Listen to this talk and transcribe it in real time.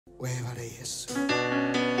Webale Yesu.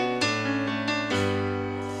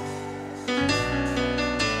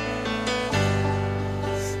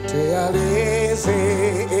 Tealeze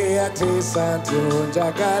atesa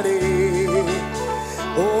Njagala.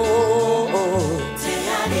 Oh oh.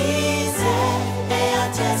 Tealeze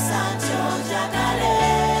atesa Njagala.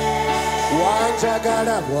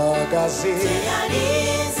 Wanjagala bwagazi.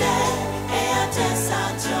 Tealeze atesa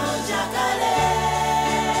Njagala.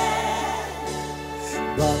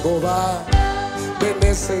 Bangoba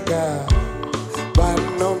benesega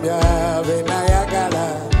banomya benayagala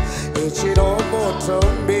ekiromo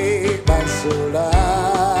tombi basula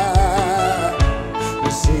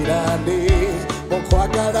usirande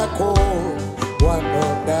mukwagalako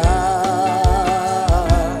wanonda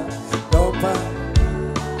nopa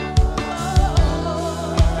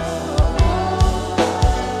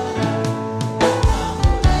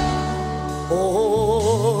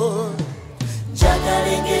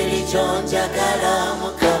Njagala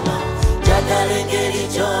mukama, Njagala engeri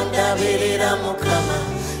gy'ondabirira mukama,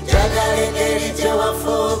 Njagala engeri gye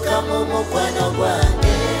wafuuka mu mukwano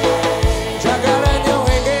gwange. Njagala nnyo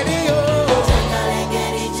engeri yo, Njagala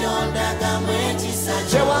engeri gy'ondagamu ekisa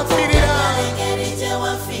kyo, gye wanfiirira, Njagala engeri gye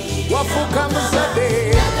wafiirira wafuuka muzadde,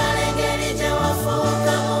 Njagala engeri gye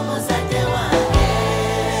wafuuka mu muzadde wange.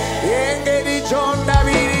 engeri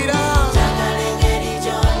gy'ondabirira, Njagala engeri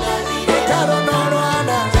gy'ondabirira, ekalo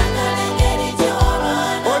n'olwana, Njagala engeri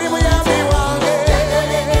gy'olwana, oli muyambi wange,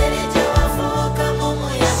 Njagala engeri gye wafuuka mu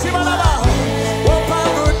muyambi sibalaba,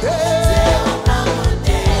 wopangudde,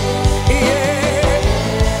 wapangudde. iye,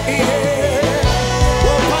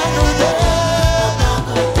 wopangudde.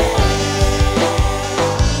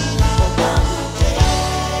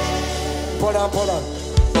 Pola pola,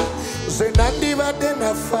 nze nandibadde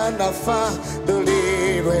nafa luli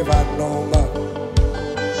lwe banonga,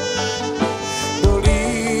 luli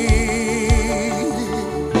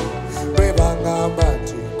lwe bangamba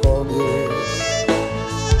nti komye,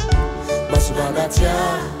 masiba gatya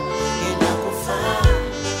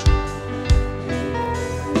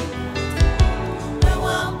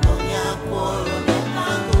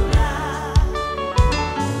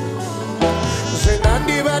nze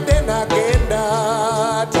nandibadde nagenda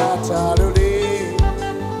tata luli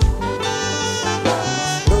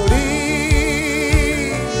luli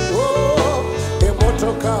oh,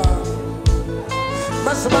 emotoka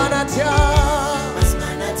masiba natya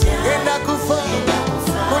genda kufa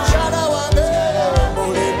mukyala wange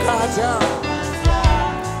mulekatya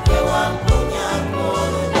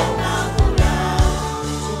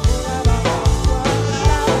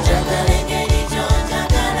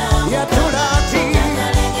yatula ati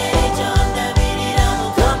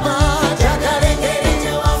kama Njagala engeri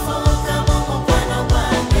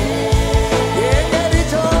engeri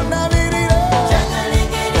gy'ondabirira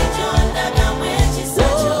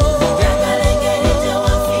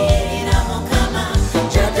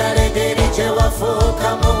Njagala engeri gye wafuuka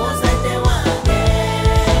mu muzadde wange,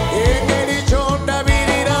 engeri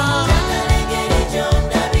gy'ondabirira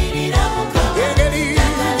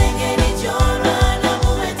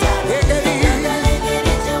engeri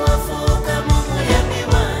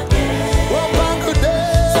wopangudde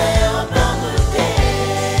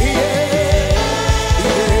iye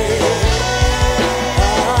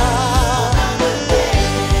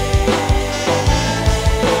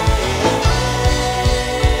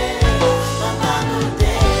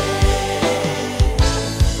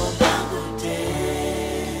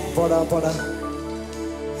pola pola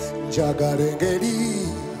Njagala engeri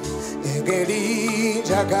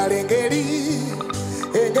Njagala engeri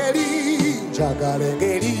Njagala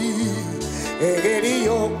engeri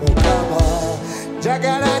yo mukama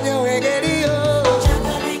Njagala nnyo engeri yo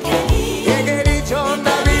engeri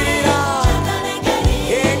gy'ondabirira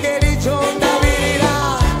engeri gy'ondabirira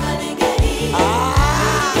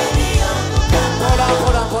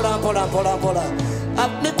pola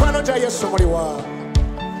mikwano gya Yesu muliwa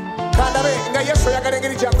kandabe nga Yesu oyagala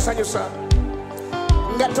engeri gyakusanyusa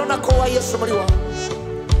nga tonakowa Yesu muliwa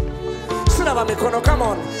siraba mikono come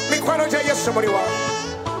on mikwano gya Yesu muliwa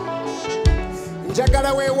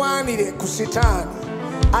njagala weewaanire ku sitaani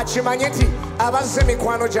akimanye nti abazze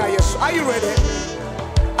mikwano gya Yesu. Are you ready?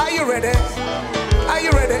 Are you ready? Are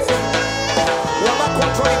you ready? waba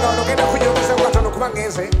controlling ono genda kunyongeza katono kuba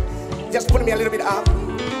ngenze just put me a little bit up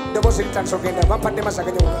dobozi litandisa ogenda bampadde masa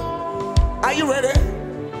ganyonga. Are you ready?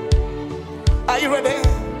 Are you ready?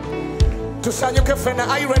 Tusanyuke fena.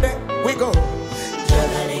 Are you ready? We go.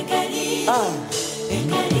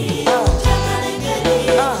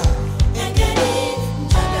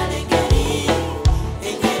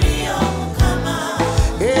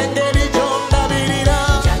 Engeri gy'ondabirira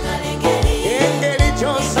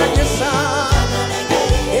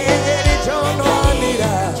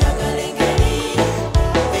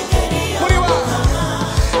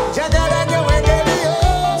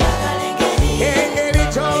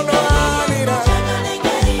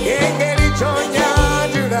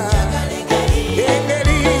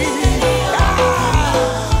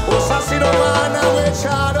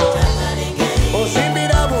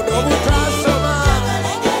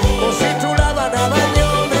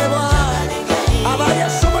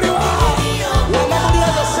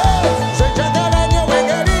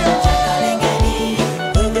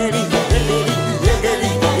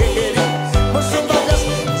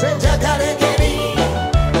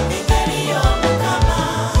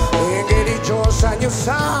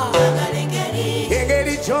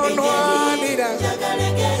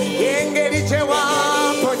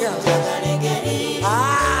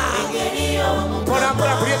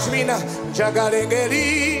Twina, Njagala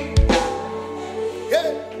Engeri.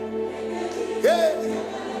 Yeah. Yeah.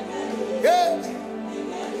 Yeah.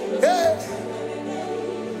 Yeah.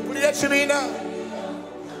 Pulira ekibiina.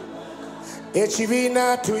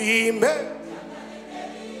 Ekibiina tuyimbe.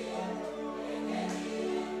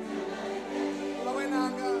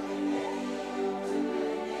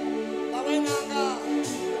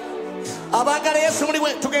 Abagala Yesu muli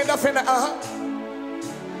we tugenda fena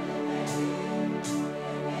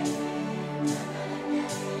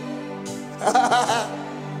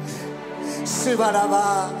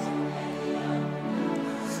sibalaba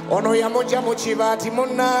ono yamujja mu kibaati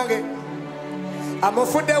munnange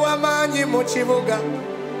amufudde w'amaanyi mu kibuga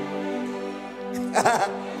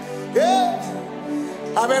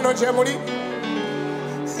abeno gye muli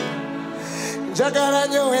njagala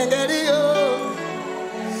nnyo engeri yo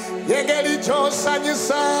engeri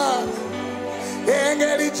gy'osanyusa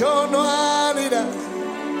engeri gy'onwanira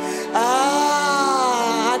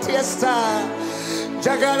ati esta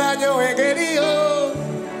njagala nnyo engeri yo.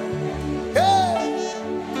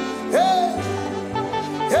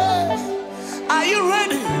 Are you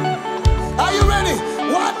ready? Are you ready?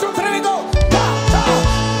 1, 2, 3, go.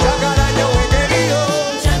 Njagala nnyo engeri yo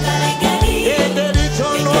engeri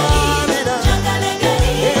gy'onwanira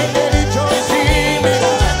engeri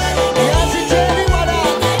gy'osiimira yaziteri wala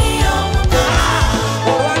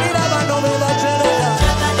olwanira bano be bajereka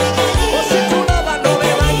ositula bano be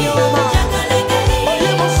banyooma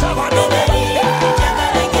oyimusa bano be engeri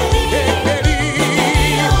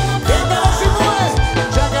engazimuwe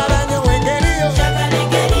njagala nnyo engeri yo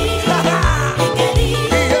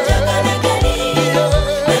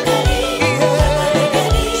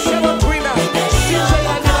sebo Twina sinze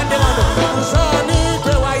yandibadde wano nsaani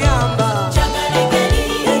gwe wayamba engeri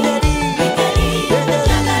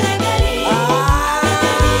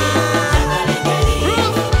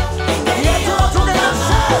yetuba tugenda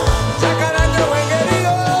njagala nnyo engeri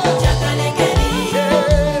yo njagala nnyo engeri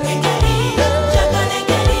yo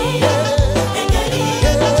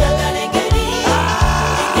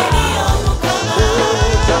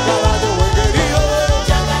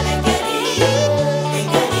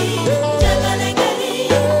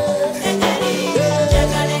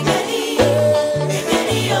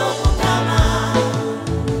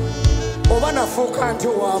oba nafuuka nti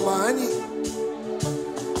ow'amaanyi.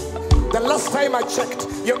 The last time I checked,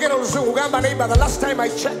 yogera oluzungu gamba neighbor, the last time I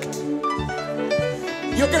checked.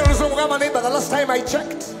 Yogera oluzungu gamba neighbor, the last time I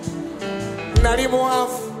checked. Nali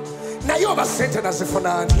muwanvu naye oba sente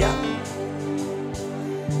nazifuna ntya.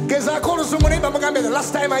 Gezaako oluzungu neighbor mugambe the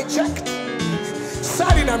last time I checked.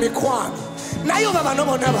 Saalina mikwano naye oba bano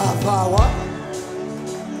bonna baavaawa.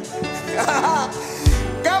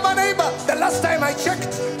 Gamba neighbor, the last time I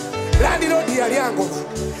checked. Landiroodi yali angoma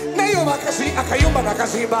naye oba akayumba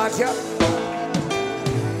nakazimba atya.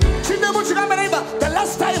 Kiddemu kigambe neighbor, the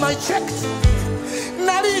last time I checked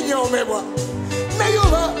nali nyoomebwa naye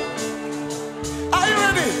oba. Are you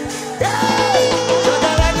ready?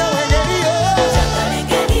 Njagala nnyo engeri yo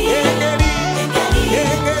engeri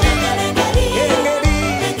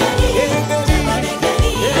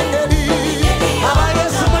aba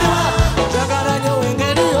Yesu muliwa njagala nnyo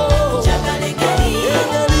engeri yo njagala nnyo engeri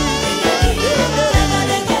yo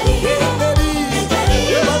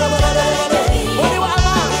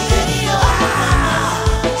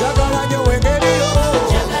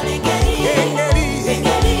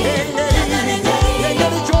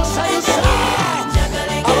engeri gy'osayusa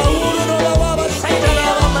abawuulu n'olaba abasajja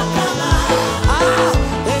n'abamama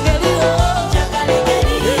engeri yo njagala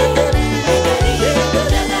engeri yo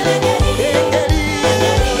njagala nnyo engeri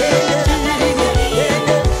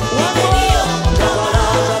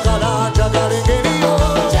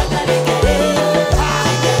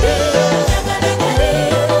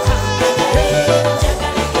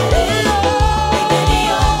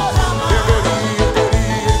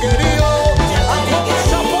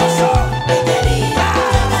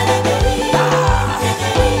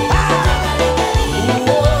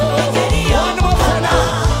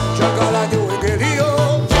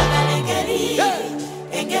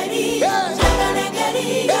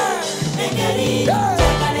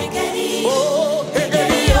yo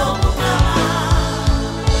engeri yo.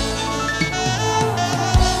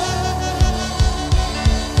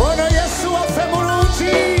 Ono Yesu waffe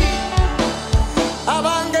mulungi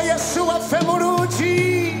abange Yesu waffe mulungi.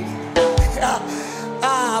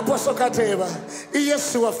 Apostle Kateeba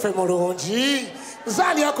Yesu waffe mulungi nze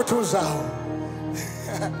ani akutuuzaawo.